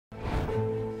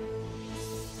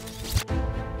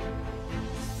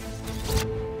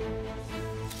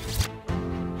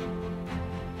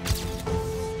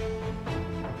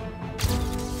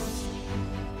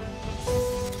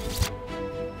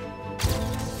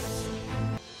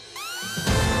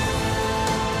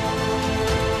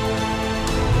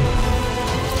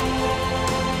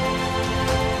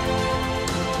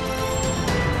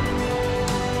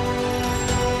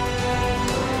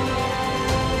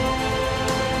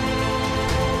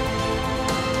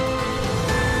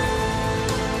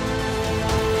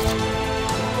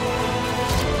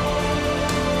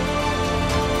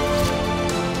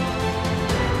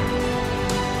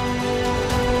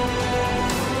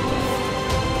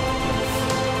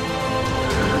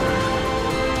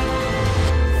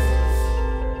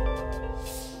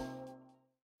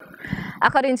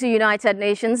According to United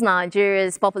Nations,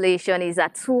 Nigeria's population is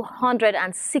at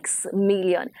 206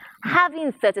 million,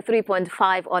 having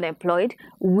 33.5 unemployed,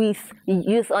 with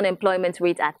youth unemployment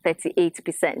rate at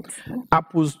 38%.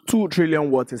 Apple's 2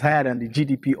 trillion worth is higher than the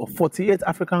GDP of 48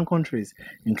 African countries,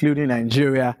 including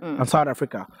Nigeria and South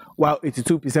Africa, while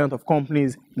 82% of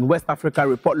companies in West Africa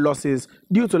report losses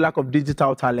due to lack of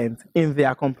digital talent in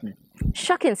their company.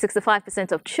 Shocking,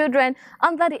 65% of children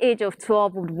under the age of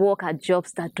 12 would work at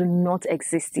jobs that do not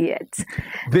exist yet.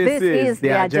 This is the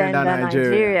Agenda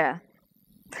Nigeria.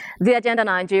 The Agenda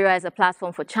Nigeria is a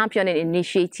platform for championing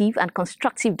initiative and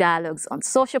constructive dialogues on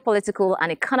social, political,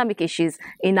 and economic issues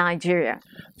in Nigeria.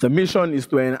 The mission is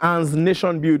to enhance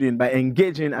nation building by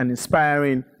engaging and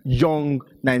inspiring young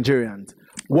Nigerians.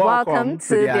 Welcome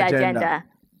to the Agenda.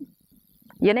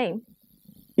 Your name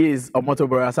is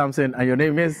Omotobora Samson, and your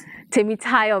name is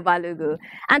Temitayo Balogu.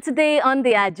 And today on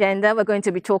the agenda, we're going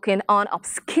to be talking on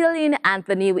upskilling and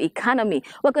the new economy.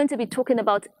 We're going to be talking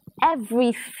about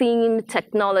everything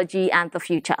technology and the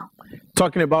future.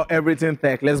 Talking about everything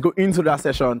tech, let's go into that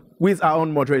session with our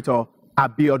own moderator,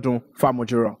 Abiodun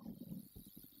Famojuro.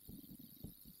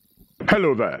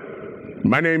 Hello there.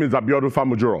 My name is Abiodun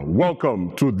Famojuro.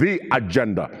 Welcome to The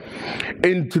Agenda.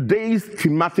 In today's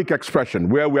thematic expression,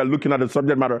 where we are looking at the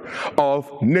subject matter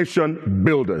of nation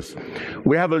builders,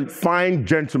 we have a fine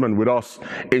gentleman with us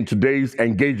in today's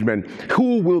engagement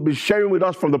who will be sharing with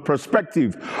us from the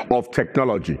perspective of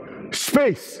technology.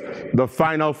 Space, the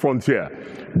final frontier.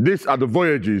 These are the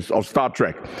voyages of Star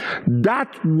Trek.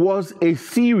 That was a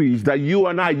series that you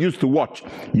and I used to watch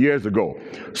years ago.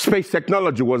 Space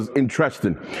technology was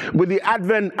interesting. With the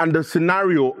advent and the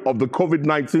scenario of the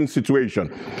COVID-19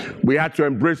 situation, we had to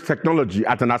embrace technology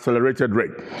at an accelerated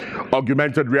rate.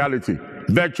 Augmented reality,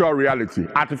 virtual reality,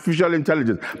 artificial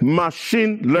intelligence,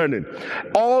 machine learning.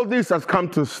 All this has come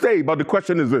to stay, but the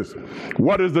question is this: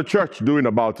 what is the church doing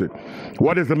about it?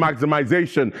 What is the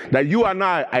maximization that you and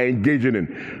I are engaging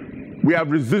in? We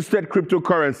have resisted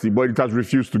cryptocurrency, but it has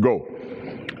refused to go.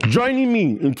 Joining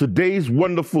me in today's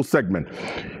wonderful segment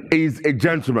is a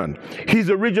gentleman. He's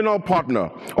a regional partner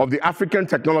of the African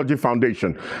Technology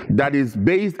Foundation that is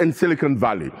based in Silicon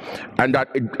Valley, and that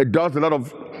it does a lot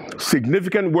of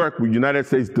significant work with United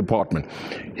States Department.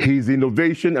 He's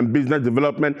innovation and business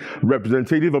development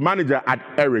representative or manager at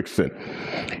Ericsson.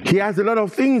 He has a lot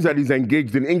of things that he's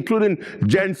engaged in, including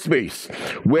GenSpace,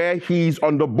 where he's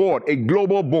on the board, a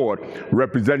global board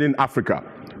representing Africa.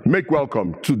 Make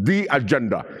welcome to The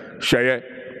Agenda, Sheye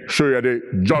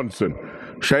Shoyade Johnson.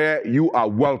 Sheye, you are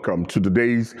welcome to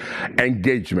today's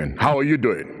engagement. How are you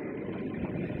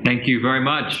doing? Thank you very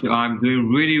much. I'm doing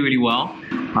really, really well.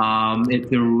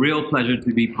 It's a real pleasure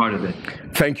to be part of it.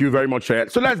 Thank you very much,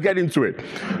 Sheye. So let's get into it.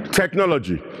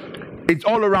 Technology. It's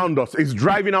all around us. It's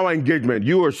driving our engagement.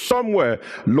 You are somewhere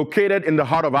located in the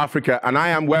heart of Africa, and I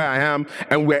am where I am,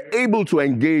 and we're able to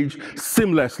engage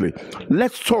seamlessly.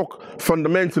 Let's talk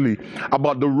fundamentally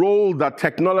about the role that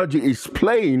technology is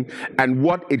playing and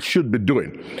what it should be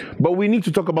doing. But we need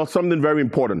to talk about something very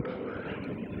important.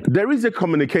 There is a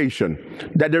communication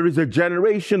that there is a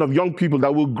generation of young people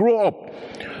that will grow up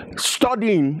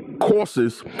studying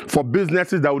courses for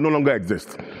businesses that will no longer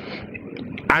exist.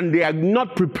 And they are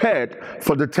not prepared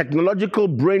for the technological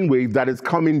brainwave that is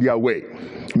coming their way.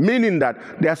 Meaning that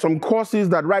there are some courses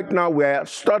that right now we're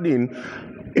studying,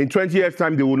 in 20 years'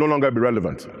 time, they will no longer be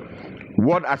relevant.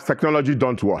 What has technology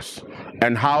done to us?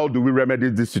 And how do we remedy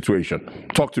this situation?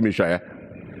 Talk to me, Sheye.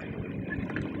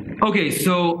 Okay,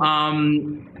 so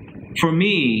for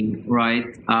me, right,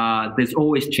 there's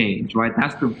always change, right?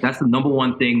 That's the number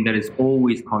one thing that is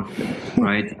always constant,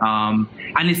 right?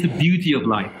 And it's the beauty of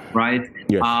life, right?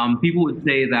 Yes. People would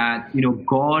say that, you know,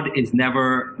 God is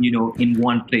never, you know, in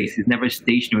one place. He's never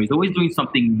stationary. He's always doing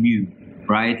something new,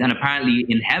 right? And apparently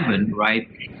in heaven, right,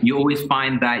 you always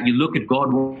find that you look at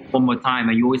God one more time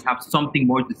and you always have something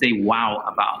more to say wow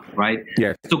about, right?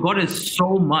 Yes. So God has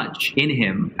so much in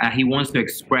him he wants to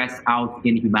express out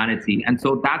in humanity. And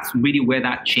so that's really where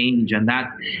that change and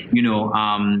that, you know,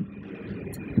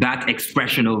 that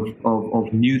expression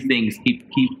of new things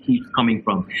keeps coming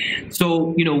from.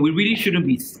 So, you know, we really shouldn't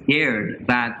be scared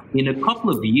that in a couple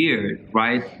of years,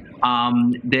 right,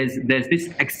 there's this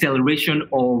acceleration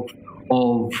of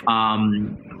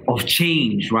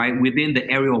change, right, within the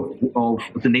area of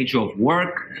the nature of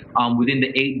work, within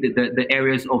the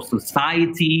areas of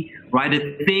society, right?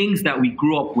 The things that we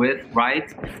grew up with, right,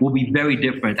 will be very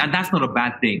different, and that's not a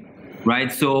bad thing,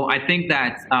 right? So I think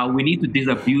that we need to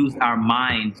disabuse our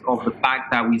minds of the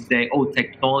fact that we say, oh,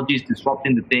 technology is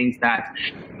disrupting the things that,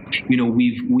 you know,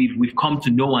 we've come to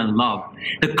know and love.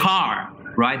 The car,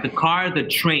 right? The car, the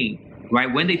train,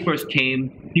 right? When they first came,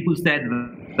 people said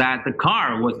that the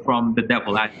car was from the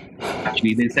devil.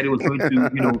 Actually, they said it was going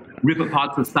to, rip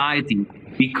apart society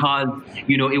because,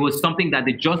 it was something that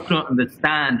they just couldn't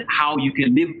understand how you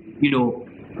can live,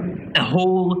 a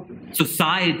whole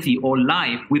society or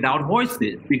life without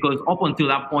horses, because up until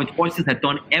that point, horses had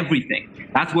done everything.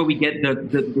 That's where we get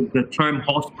the term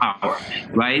horsepower,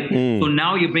 right? So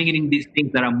now you're bringing in these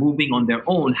things that are moving on their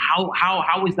own.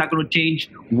 How is that going to change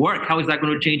work? How is that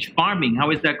going to change farming?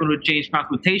 How is that going to change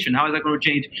transportation? How is that going to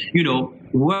change,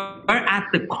 we're at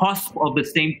the cusp of the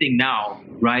same thing now,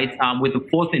 right? With the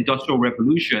fourth industrial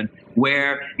revolution,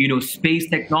 where, space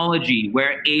technology,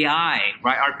 where AI,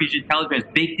 right, artificial intelligence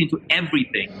baked into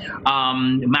everything,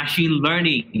 machine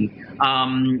learning,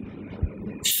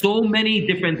 so many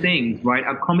different things, right,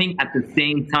 are coming at the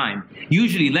same time.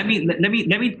 Usually, let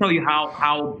me tell you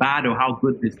how bad or how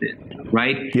good this is,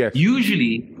 right? Yes.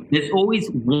 Usually, there's always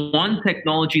one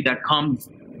technology that comes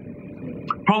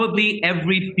probably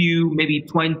every few, maybe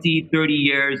 20, 30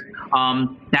 years,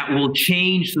 that will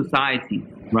change society,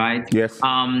 right? Yes.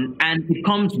 And it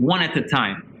comes one at a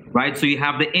time, right? So you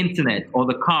have the internet or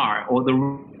the car or the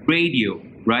radio,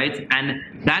 right? And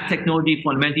that technology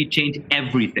fundamentally changed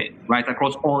everything, right,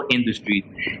 across all industries.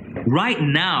 Right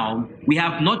now, we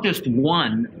have not just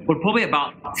one, but probably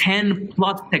about 10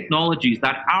 plus technologies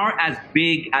that are as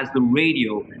big as the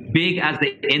radio, big as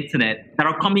the internet, that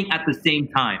are coming at the same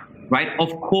time, right?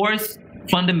 Of course,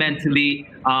 fundamentally,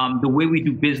 the way we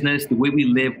do business, the way we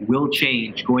live will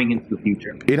change going into the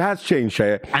future. It has changed,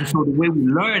 Shaya. And so the way we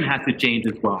learn has to change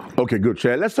as well. Okay, good,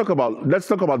 Shaya. Let's talk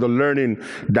about the learning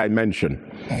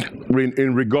dimension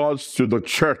in regards to the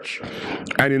church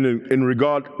and in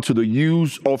regard to the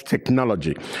use of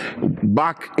technology.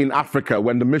 Back in Africa,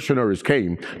 when the missionaries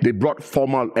came, they brought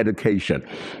formal education.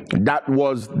 That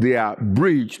was their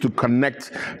bridge to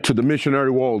connect to the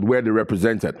missionary world where they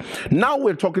represented. Now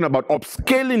we're talking about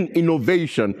upscaling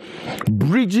innovation,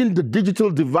 bridging the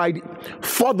digital divide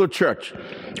for the church,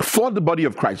 for the body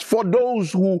of Christ, for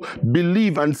those who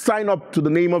believe and sign up to the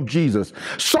name of Jesus.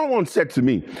 Someone said to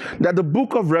me that the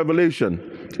book of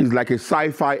Revelation is like a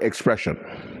sci-fi expression.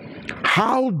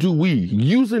 How do we,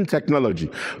 using technology,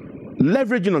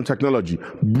 leveraging on technology,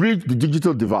 bridge the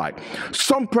digital divide?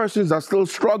 Some persons are still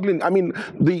struggling. I mean,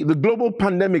 the global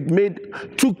pandemic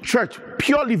took church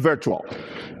purely virtual.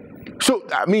 So,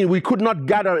 I mean, we could not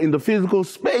gather in the physical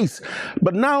space.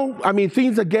 But now, I mean,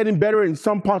 things are getting better in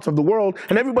some parts of the world.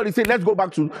 And everybody said, let's go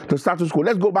back to the status quo.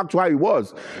 Let's go back to how it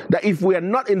was. That if we are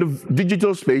not in the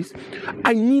digital space,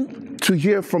 I need to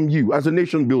hear from you as a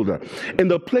nation builder. In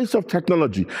the place of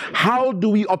technology, how do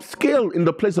we upscale in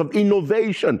the place of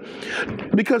innovation?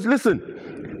 Because,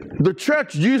 listen, the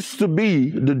church used to be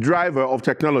the driver of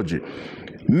technology.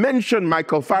 Mention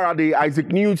Michael Faraday, Isaac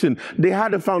Newton. They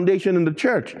had a foundation in the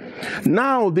church.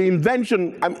 Now the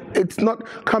invention, it's not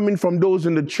coming from those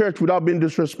in the church without being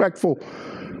disrespectful.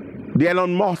 The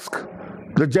Elon Musk,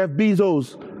 the Jeff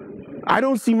Bezos, I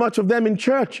don't see much of them in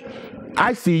church.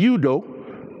 I see you though.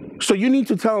 So you need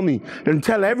to tell me and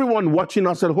tell everyone watching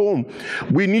us at home,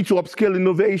 we need to upscale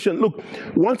innovation. Look,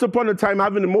 once upon a time,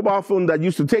 having a mobile phone that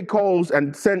used to take calls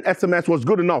and send SMS was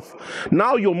good enough.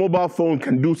 Now your mobile phone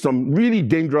can do some really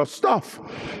dangerous stuff.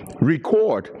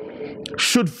 Record,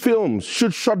 shoot films,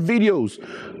 shoot short videos.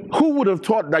 Who would have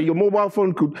thought that your mobile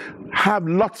phone could have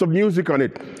lots of music on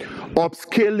it?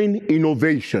 Upscaling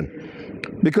innovation.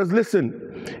 Because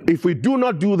listen, if we do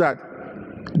not do that,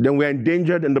 then we're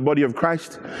endangered in the body of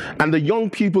Christ, and the young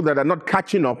people that are not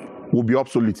catching up will be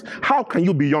obsolete. How can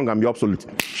you be young and be obsolete?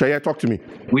 Shaya, talk to me.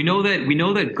 We know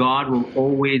that God will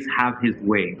always have His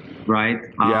way, right?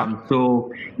 Yeah.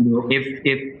 So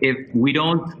if we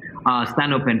don't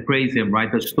stand up and praise Him,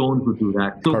 right, the stones will do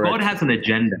that. So Correct. God has an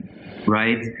agenda,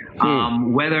 right?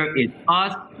 Whether it's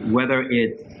us, whether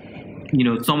it's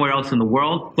somewhere else in the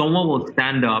world, someone will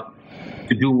stand up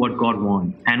to do what God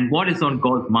wants. And what is on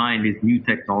God's mind is new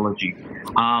technology.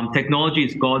 Technology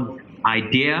is God's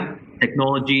idea.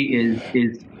 Technology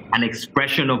is an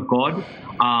expression of God.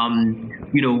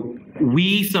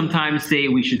 We sometimes say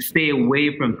we should stay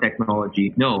away from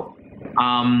technology. No,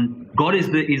 God is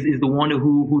the one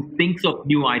who thinks of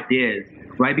new ideas,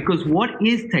 right? Because what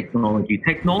is technology?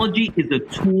 Technology is a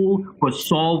tool for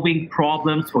solving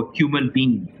problems for human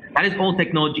beings. That is all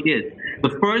technology is. The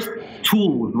first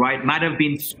tools, right, might have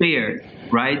been spears,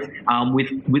 right,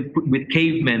 with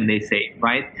cavemen, they say,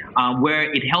 right, where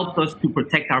it helps us to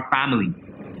protect our family,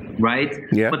 right?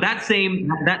 Yeah. But that same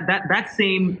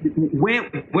where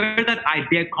that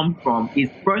idea comes from is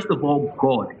first of all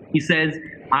God. He says,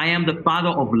 "I am the Father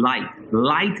of light."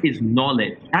 light is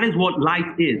knowledge. That is what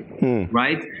light is,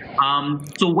 right?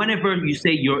 So whenever you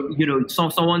say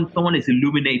someone is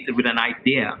illuminated with an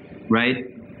idea,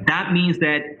 right? That means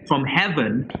that from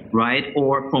heaven, right,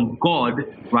 or from God,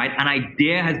 right, an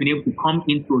idea has been able to come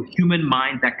into a human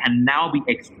mind that can now be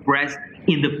expressed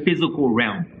in the physical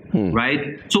realm,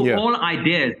 right? So all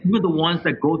ideas, even the ones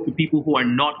that go to people who are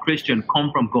not Christian,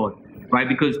 come from God, right?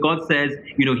 Because God says,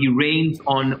 He reigns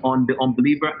on the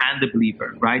unbeliever and the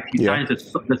believer, right? He shines,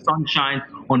 the sun shines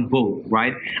on both,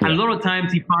 right? And a lot of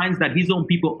times He finds that His own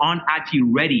people aren't actually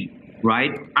ready,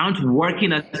 right? Aren't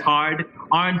working as hard,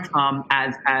 aren't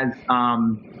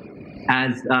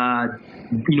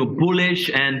bullish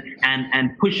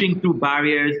and pushing through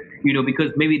barriers,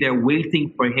 because maybe they're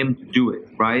waiting for Him to do it,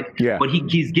 right? Yeah. But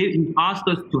He's asked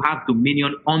us to have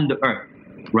dominion on the earth,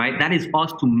 right? That is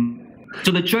us to.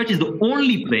 So the church is the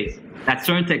only place that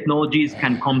certain technologies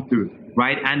can come through,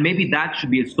 right? And maybe that should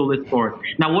be a solace for us.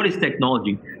 Now, what is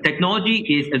technology? Technology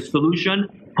is a solution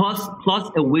plus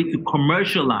a way to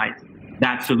commercialize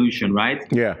that solution, right?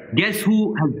 Yeah. Guess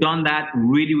who has done that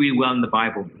really, really well in the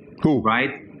Bible? Who?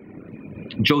 Right?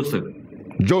 Joseph.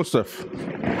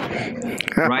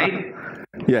 Right?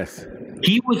 Yes.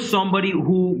 He was somebody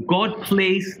who God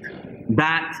placed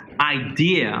that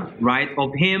idea, right,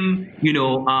 of him,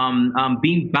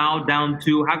 being bowed down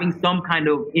to, having some kind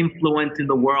of influence in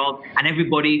the world, and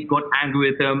everybody got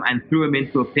angry with him and threw him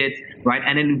into a pit, right?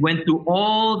 And then went through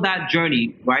all that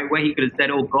journey, right, where he could have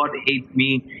said, oh, God hates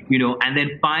me, and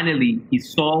then finally he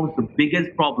solved the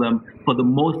biggest problem for the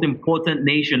most important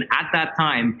nation at that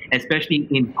time, especially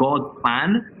in God's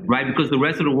plan, right? Because the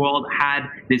rest of the world had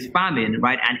this famine,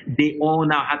 right? And they all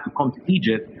now had to come to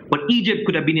Egypt. But Egypt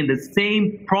could have been in the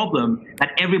same problem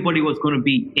that everybody was going to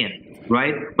be in,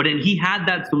 right? But then he had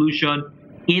that solution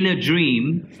in a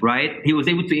dream, right? He was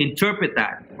able to interpret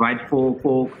that, right, for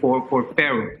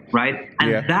Pharaoh, right?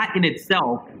 And that in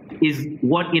itself is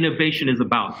what innovation is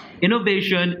about.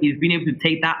 Innovation is being able to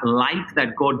take that light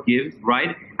that God gives,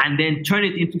 right, and then turn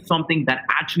it into something that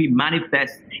actually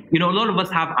manifests. A lot of us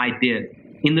have ideas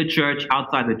in the church,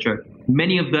 outside the church.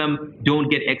 Many of them don't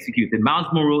get executed. Miles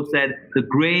Monroe said the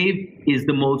grave is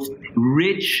the most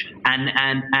rich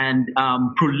and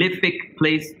prolific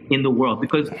place in the world,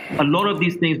 because a lot of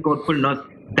these things God put in us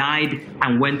died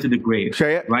and went to the grave,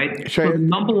 right? So the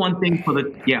number one thing for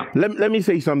the, Let me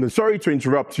say something. Sorry to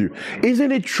interrupt you.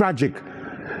 Isn't it tragic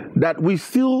that we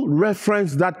still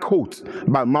reference that quote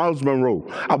by Miles Monroe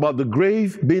about the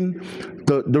grave being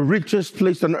the richest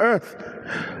place on earth?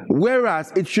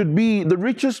 Whereas it should be, the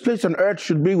richest place on earth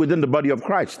should be within the body of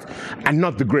Christ and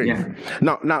not the grave.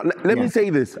 Now, let me say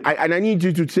this, and I need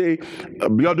you to say,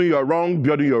 Abiodun, you're wrong,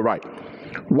 Abiodun, you're right.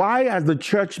 Why has the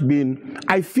church been,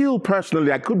 I feel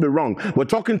personally, I could be wrong, we're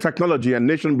talking technology and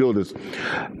nation builders.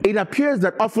 It appears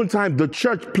that oftentimes the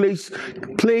church plays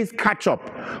catch up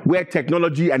where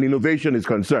technology and innovation is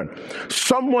concerned.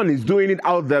 Someone is doing it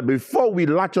out there before we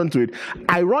latch onto it.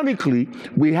 Ironically,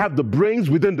 we have the brains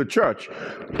within the church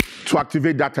to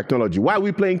activate that technology. Why are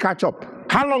we playing catch up?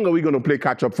 How long are we going to play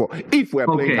catch up for if we're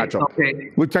playing catch up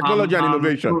with technology and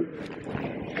innovation?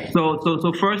 So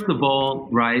first of all,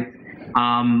 right,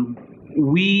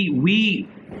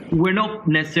 we're not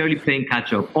necessarily playing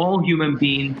catch up. All human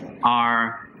beings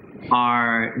are,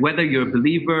 whether you're a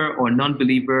believer or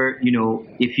non-believer,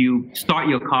 if you start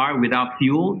your car without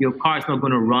fuel, your car is not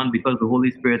going to run because the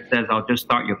Holy Spirit says, I'll just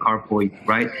start your car for you,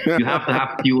 right? You have to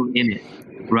have fuel in it,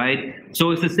 right?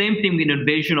 So it's the same thing with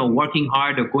innovation or working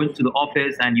hard or going to the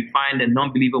office and you find a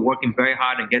non-believer working very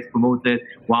hard and gets promoted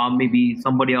while maybe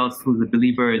somebody else who's a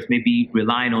believer is maybe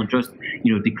relying on just,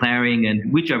 declaring,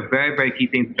 and which are very, very key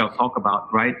things which I'll talk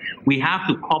about, right? We have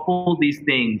to couple these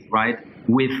things, right,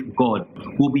 with God.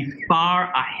 We'll be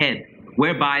far ahead,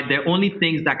 whereby they're only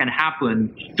things that can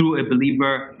happen through a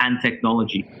believer and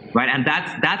technology, right? And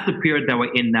that's the period that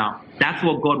we're in now. That's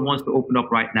what God wants to open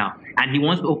up right now. And he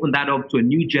wants to open that up to a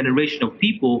new generation of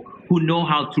people who know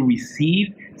how to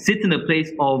receive, sit in a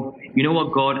place of, you know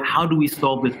what, God, how do we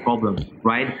solve this problem,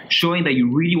 right? Showing that you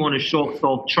really want to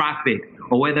solve traffic,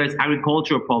 or whether it's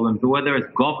agricultural problems, or whether it's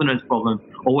governance problems,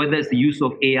 or whether it's the use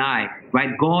of AI,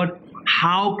 right? God,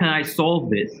 how can I solve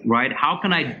this, right? How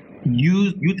can I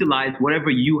utilize whatever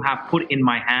you have put in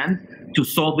my hands to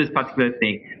solve this particular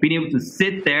thing? Being able to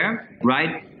sit there,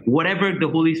 right? Whatever the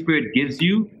Holy Spirit gives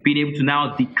you, being able to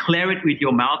now declare it with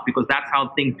your mouth, because that's how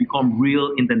things become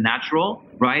real in the natural,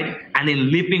 right? And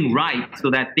then living right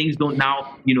so that things don't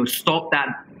now, stop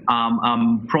that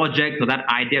project or that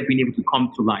idea being able to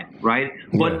come to life, right?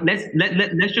 But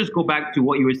let's just go back to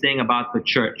what you were saying about the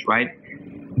church, right?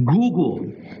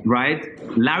 Google, right?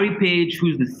 Larry Page,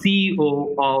 who's the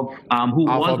CEO of, who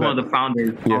was one of the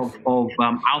founders of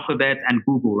Alphabet and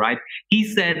Google, right? He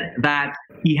said that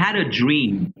he had a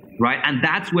dream, right? And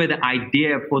that's where the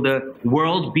idea for the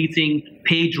world-beating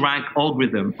PageRank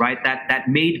algorithm, right, that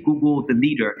made Google the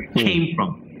leader came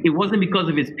from. It wasn't because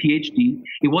of his PhD.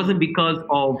 It wasn't because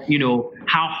of,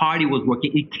 how hard he was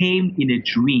working. It came in a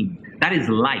dream. That is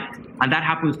light. And that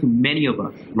happens to many of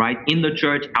us, right? In the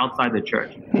church, outside the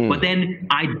church. But then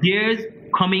ideas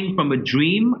coming from a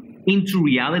dream into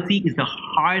reality is the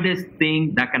hardest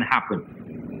thing that can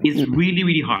happen. It's really,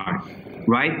 really hard,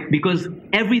 right? Because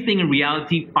everything in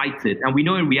reality fights it. And we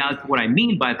know in reality what I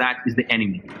mean by that is the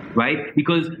enemy, right?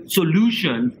 Because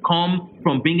solutions come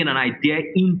from bringing an idea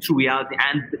into reality,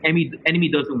 and the enemy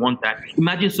doesn't want that.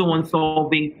 Imagine someone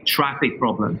solving traffic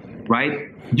problems,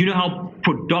 right? Do you know how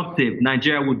productive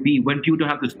Nigeria would be when people don't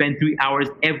have to spend 3 hours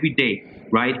every day,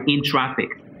 right, in traffic,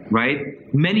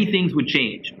 right? Many things would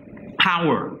change.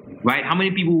 Power, right? How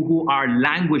many people who are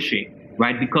languishing,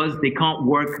 right, because they can't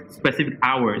work specific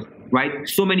hours, right?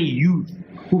 So many youth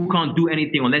who can't do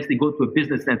anything unless they go to a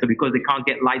business center because they can't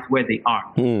get lights where they are,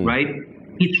 right?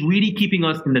 It's really keeping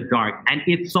us in the dark. And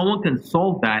if someone can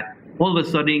solve that, all of a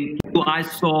sudden, do I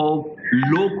solve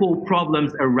local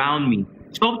problems around me?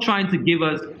 Stop trying to give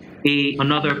us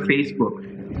another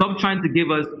Facebook. Stop trying to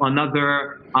give us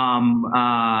another,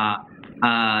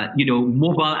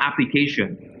 mobile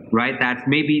application, right? That's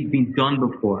maybe been done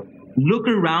before. Look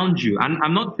around you.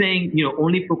 I'm not saying,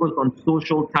 only focus on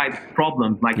social type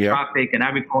problems like traffic and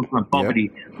agriculture and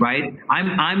poverty, right?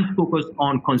 I'm focused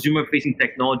on consumer facing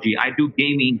technology. I do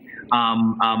gaming.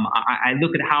 I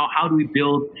look at how do we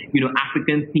build,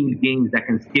 African themed games that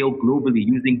can scale globally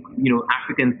using,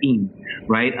 African themes,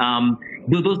 right?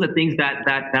 Those are things that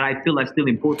I feel are still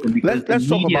important. Because let's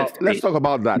talk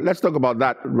about that. Let's talk about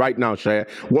that right now, Shaya.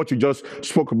 What you just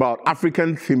spoke about,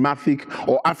 African thematic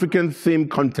or African themed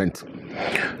content.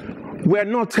 We're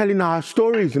not telling our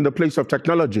stories in the place of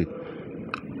technology.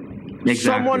 Exactly.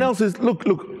 Someone else is look,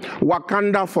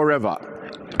 Wakanda forever.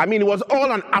 I mean, it was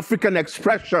all an African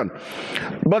expression,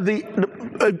 but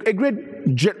a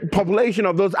great population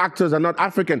of those actors are not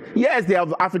African. Yes, they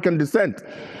have African descent.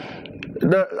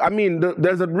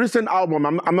 There's a recent album,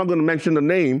 I'm not going to mention the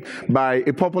name, by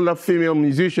a popular female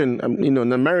musician, in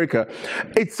America.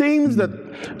 It seems that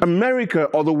America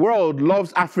or the world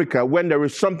loves Africa when there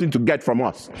is something to get from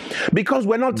us, because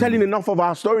we're not telling enough of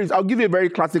our stories. I'll give you a very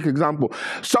classic example.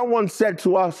 Someone said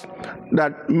to us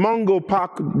that Mungo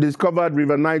Park discovered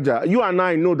River Niger. You and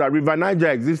I know that River Niger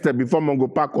existed before Mungo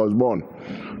Park was born.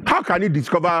 How can he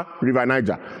discover River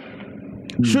Niger?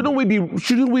 Shouldn't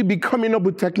we be coming up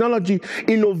with technology,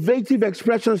 innovative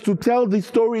expressions to tell the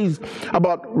stories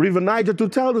about River Niger, to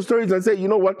tell the stories and say, you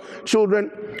know what, children,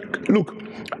 look,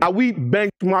 are we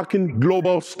benchmarking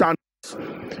global standards?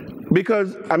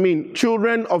 Because,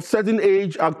 children of certain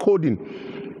age are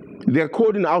coding. They're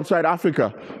coding outside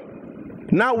Africa.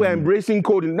 Now we're embracing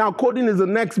coding. Now coding is the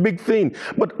next big thing.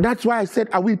 But that's why I said,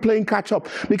 are we playing catch up?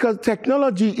 Because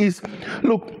technology is,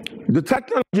 look, the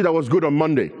technology that was good on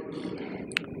Monday,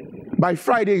 by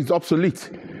Friday, it's obsolete.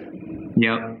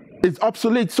 Yeah. It's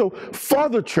obsolete. So for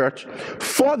the church,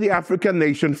 for the African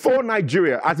nation, for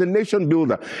Nigeria as a nation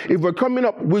builder, if we're coming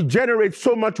up, we generate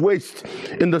so much waste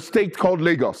in the state called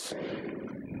Lagos.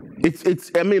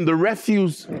 The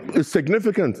refuse is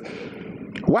significant.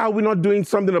 Why are we not doing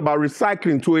something about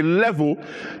recycling to a level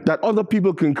that other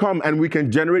people can come and we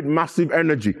can generate massive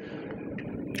energy?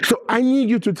 So I need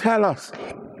you to tell us,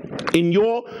 in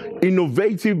your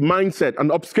innovative mindset and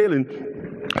upscaling,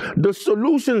 the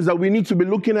solutions that we need to be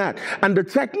looking at and the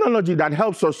technology that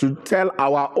helps us to tell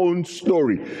our own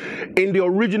story. In the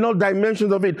original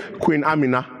dimensions of it, Queen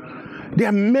Amina, there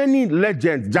are many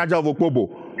legends, Jaja Vokbobo.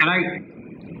 Can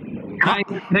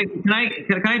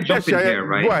I jump in here,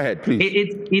 right? Go ahead, please.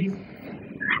 It's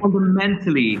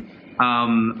fundamentally,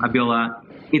 Abiola,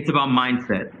 it's about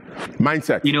mindset.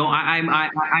 Mindset.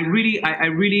 I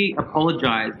really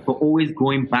apologize for always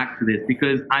going back to this,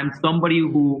 because I'm somebody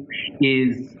who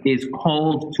is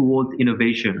called towards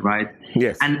innovation, right?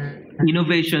 Yes. And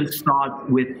innovation starts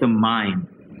with the mind.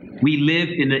 We live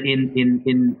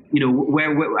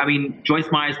where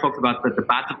Joyce Myers talks about the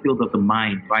battlefield of the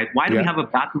mind, right? Why do we have a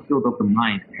battlefield of the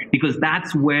mind? Because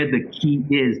that's where the key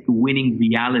is to winning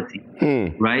reality,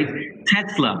 right?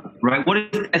 Tesla, right? What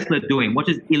is Tesla doing? What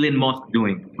is Elon Musk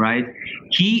doing, right?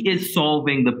 He is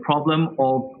solving the problem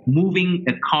of moving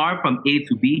a car from A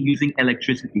to B using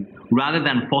electricity rather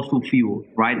than fossil fuels,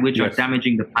 right? Which are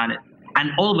damaging the planet.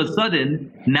 And all of a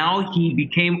sudden, now he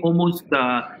became almost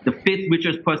the fifth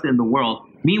richest person in the world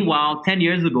Meanwhile, 10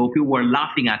 years ago, people were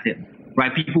laughing at him,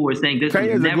 right? People were saying this 10 was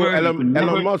years never, ago,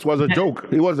 Elon Musk was a joke.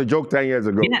 He was a joke 10 years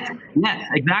ago. Yes,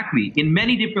 exactly. In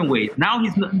many different ways. Now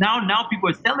now people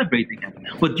are celebrating him.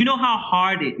 But do you know how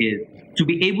hard it is to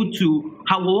be able to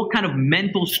what kind of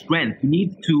mental strength you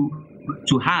need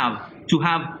to have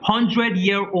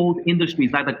 100-year-old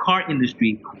industries like the car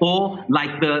industry or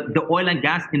like the oil and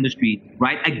gas industry,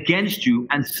 right, against you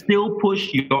and still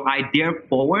push your idea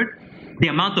forward? The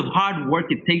amount of hard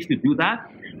work it takes to do that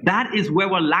is where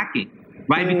we're lacking,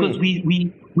 right? Because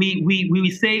we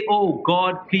say, oh,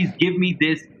 God, please give me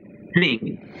this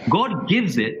thing. God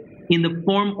gives it in the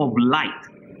form of light.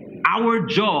 Our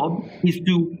job is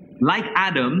to, like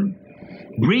Adam,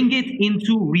 bring it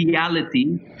into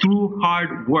reality through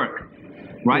hard work,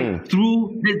 right?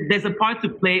 There's a part to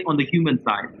play on the human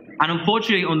side. And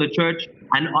unfortunately on the church,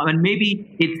 and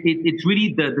maybe it's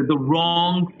really the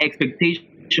wrong expectations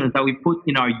that we put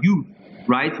in our youth,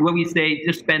 right? Where we say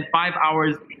just spend 5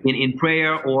 hours in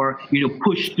prayer or,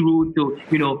 push through to,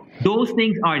 those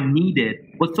things are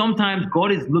needed. But sometimes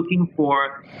God is looking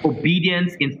for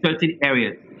obedience in certain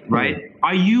areas, right?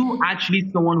 Are you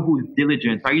actually someone who is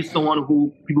diligent? Are you someone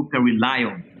who people can rely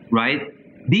on, right?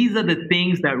 These are the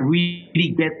things that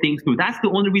really get things through. That's the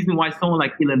only reason why someone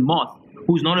like Elon Musk,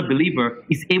 who's not a believer,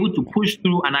 is able to push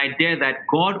through an idea that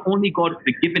only God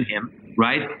could have given him,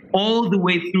 right, all the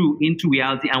way through into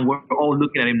reality, and we're all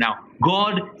looking at him now.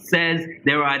 God says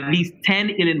there are at least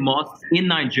 10 Elon Musks in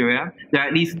Nigeria.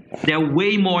 There are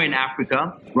way more in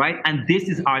Africa, right? And this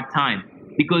is our time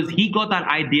because he got that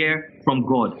idea from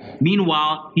God.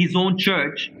 Meanwhile, his own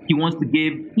church, he wants to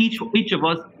give each of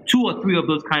us 2 or 3 of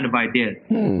those kind of ideas,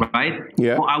 right?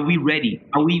 Yeah. So are we ready?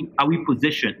 Are we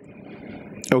positioned?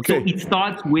 Okay. So it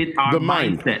starts with our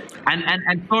mindset.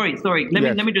 And sorry.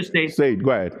 Let me just say it.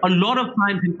 Go ahead. A lot of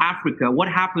times in Africa, what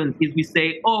happens is we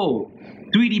say, oh,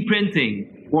 3D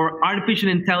printing or artificial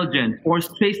intelligence or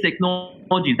space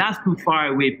technology, that's too far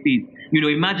away, please.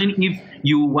 Imagine if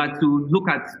you were to look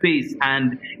at space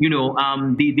and,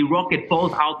 the rocket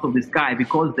falls out of the sky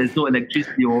because there's no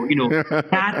electricity or,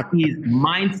 that is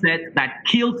mindset that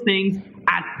kills things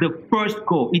at the first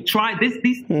go.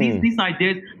 These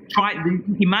ideas,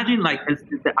 imagine like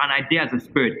an idea as a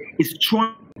spirit. It's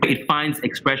trying, it finds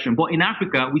expression. But in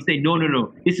Africa, we say,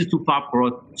 no, this is too far for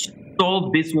us.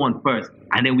 Solve this one first,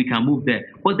 and then we can move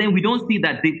there. But then we don't see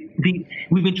that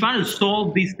we've been trying to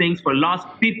solve these things for the last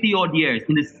 50-odd years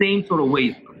in the same sort of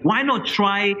ways. Why not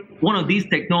try one of these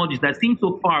technologies that seem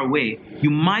so far away?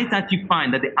 You might actually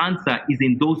find that the answer is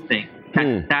in those things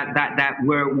that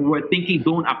we're thinking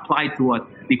don't apply to us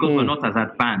because we're not as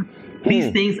advanced.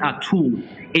 These things are tools.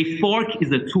 A fork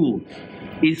is a tool.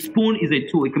 A spoon is a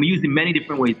tool. It can be used in many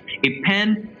different ways. A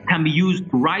pen can be used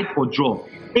to write or draw.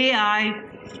 AI,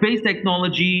 space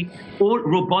technology, or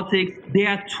robotics, they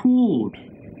are tools.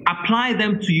 Apply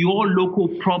them to your local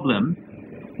problem,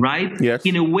 right? Yes.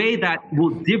 In a way that will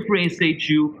differentiate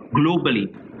you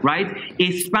globally, right?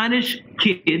 A Spanish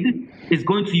kid is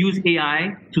going to use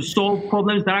AI to solve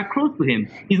problems that are close to him.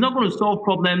 He's not going to solve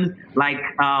problems like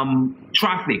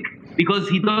traffic because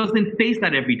he doesn't face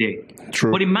that every day.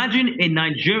 True. But imagine a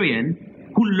Nigerian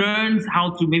who learns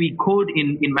how to maybe code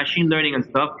in machine learning and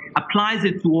stuff, applies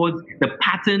it towards the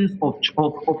patterns of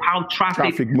how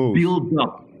traffic builds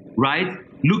up, right?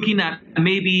 Looking at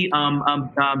maybe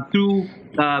through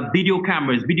video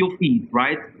cameras, video feeds,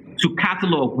 right? To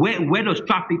catalog where does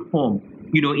traffic form,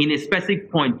 in a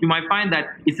specific point. You might find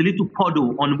that it's a little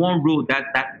puddle on one road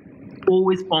that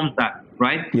always forms that,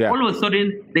 right? Yeah. All of a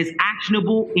sudden, there's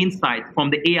actionable insights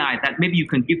from the AI that maybe you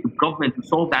can give to government to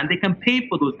solve that, and they can pay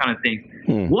for those kind of things.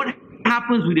 What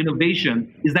happens with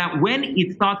innovation is that when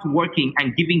it starts working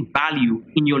and giving value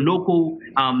in your local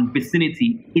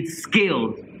vicinity, it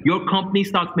scales. Your company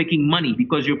starts making money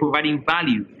because you're providing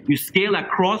value. You scale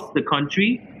across the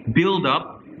country, build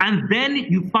up, and then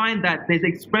you find that there's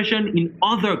expression in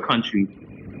other countries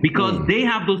because they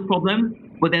have those problems,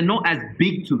 but they're not as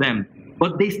big to them.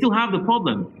 But they still have the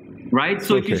problem, right?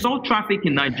 So if you solve traffic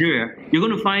in Nigeria, you're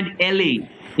going to find LA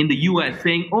in the US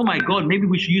saying, oh my God, maybe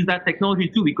we should use that technology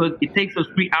too because it takes us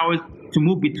 3 hours to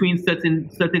move between certain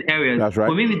areas. That's right.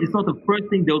 But maybe it's not the first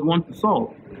thing they would want to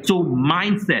solve. So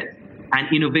mindset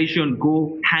and innovation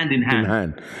go hand in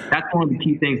hand. That's one of the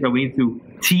key things that we need to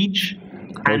teach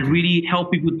and really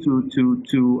help people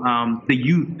the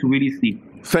youth to really see.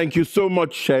 Thank you so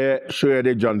much,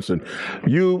 Shoyede Johnson.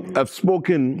 You have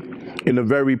spoken in a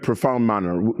very profound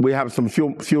manner. We have some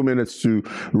few minutes to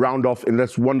round off in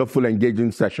this wonderful,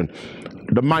 engaging session.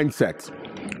 The mindset.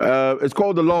 It's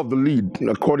called the law of the lead,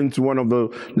 according to one of the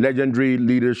legendary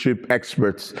leadership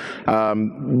experts.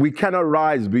 We cannot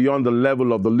rise beyond the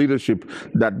level of the leadership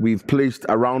that we've placed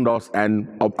around us and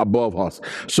above us.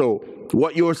 So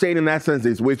what you're saying in essence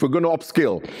is, if we're going to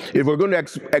upskill, if we're going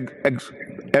to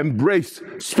embrace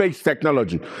space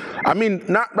technology. I mean,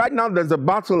 right now there's a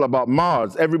battle about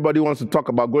Mars. Everybody wants to talk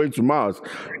about going to Mars.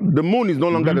 The moon is no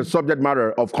longer the subject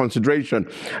matter of consideration.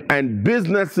 And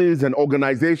businesses and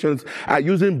organizations are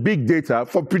using big data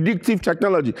for predictive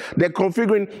technology. They're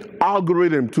configuring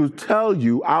algorithms to tell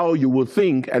you how you will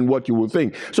think and what you will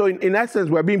think. So in essence,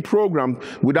 we're being programmed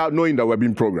without knowing that we're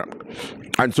being programmed.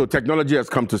 And so technology has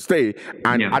come to stay.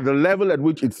 And at the level at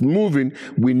which it's moving,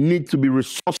 we need to be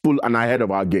resourceful and ahead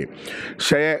of our game.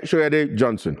 Shoyede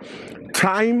Johnson,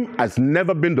 time has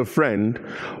never been the friend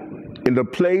in the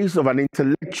place of an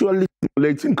intellectually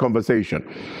stimulating conversation.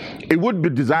 It would be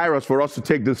desirous for us to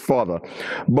take this further,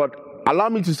 but allow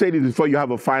me to say this before you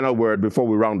have a final word, before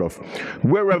we round off.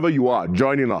 Wherever you are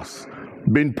joining us,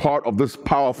 being part of this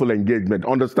powerful engagement,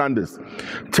 understand this.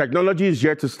 Technology is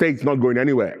here to stay, it's not going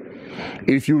anywhere.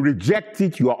 If you reject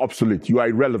it, you are obsolete, you are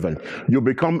irrelevant, you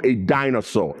become a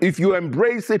dinosaur. If you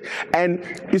embrace it, and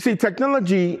you see,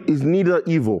 technology is neither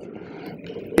evil.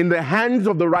 In the hands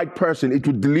of the right person, it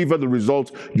will deliver the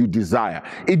results you desire.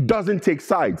 It doesn't take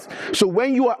sides. So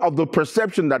when you are of the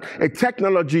perception that a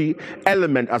technology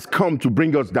element has come to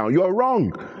bring us down, you are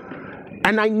wrong.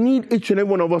 And I need each and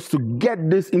every one of us to get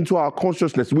this into our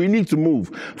consciousness. We need to move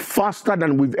faster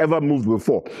than we've ever moved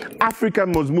before. Africa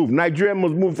must move. Nigeria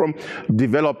must move from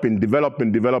developing.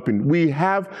 We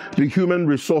have the human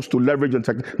resource to leverage and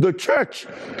technology. The church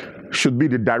should be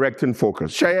the directing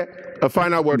focus. Share a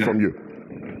final word from you.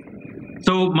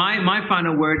 So my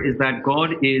final word is that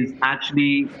God is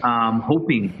actually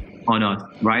hoping on us,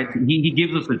 right? He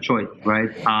gives us a choice, right?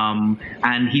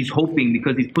 And he's hoping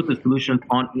because he's put the solutions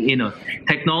in us.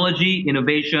 Technology,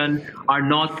 innovation are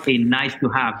not a nice to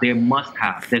have, they're must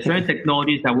have. There's certain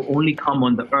technologies that will only come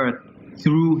on the earth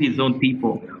through his own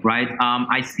people, right?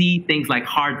 I see things like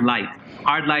hard light.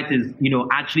 Hard light is,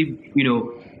 actually,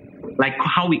 like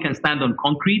how we can stand on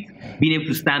concrete, being able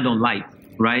to stand on light.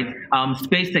 Right?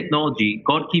 Space technology,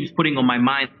 God keeps putting on my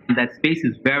mind that space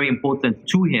is very important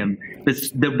to him.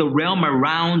 The realm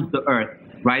around the earth,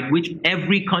 right? Which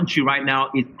every country right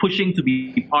now is pushing to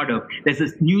be part of. There's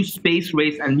this new space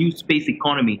race and new space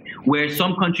economy where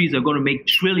some countries are going to make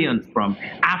trillions from.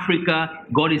 Africa,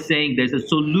 God is saying there's a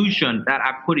solution that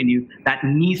I put in you that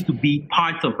needs to be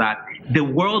part of that. The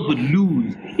world would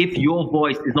lose if your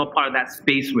voice is not part of that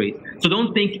space race. So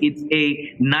don't think it's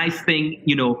a nice thing,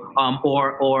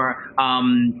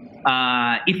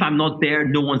 if I'm not there,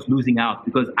 no one's losing out,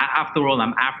 because after all,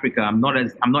 I'm Africa. I'm not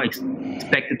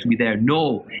expected to be there.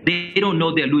 No, they don't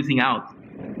know they're losing out.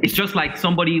 It's just like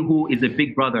somebody who is a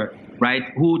big brother, right?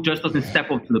 Who just doesn't step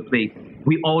up to the plate.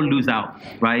 We all lose out,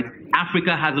 right?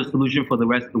 Africa has a solution for the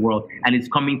rest of the world, and it's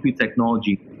coming through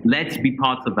technology. Let's be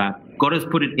parts of that. God has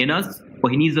put it in us,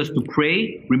 but he needs us to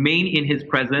pray, remain in his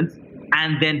presence,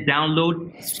 and then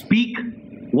download, speak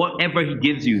whatever he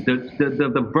gives you.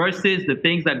 The verses, the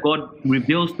things that God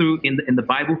reveals through in the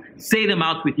Bible, say them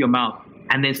out with your mouth,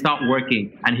 and then start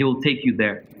working, and he will take you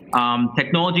there.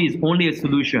 Technology is only a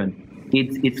solution.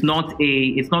 It's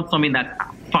not something that's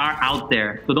far out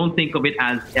there. So don't think of it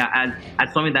as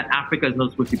something that Africa is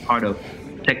not supposed to be part of.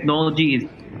 Technology is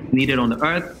needed on the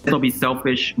earth. Don't be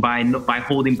selfish by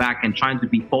holding back and trying to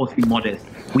be falsely modest.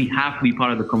 We have to be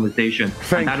part of the conversation.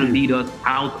 And that will lead us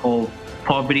out of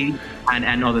poverty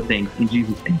and other things, in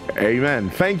Jesus' name. Amen.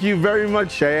 Thank you very much,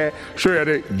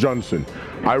 Shoyede Johnson.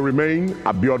 I remain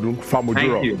Abiodun Famojuro.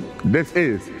 Thank you. This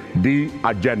is The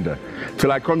Agenda.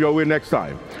 Till I come your way next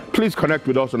time, please connect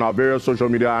with us on our various social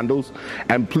media handles,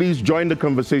 and please join the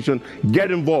conversation,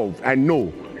 get involved, and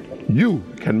know you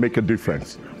can make a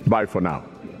difference. Bye for now.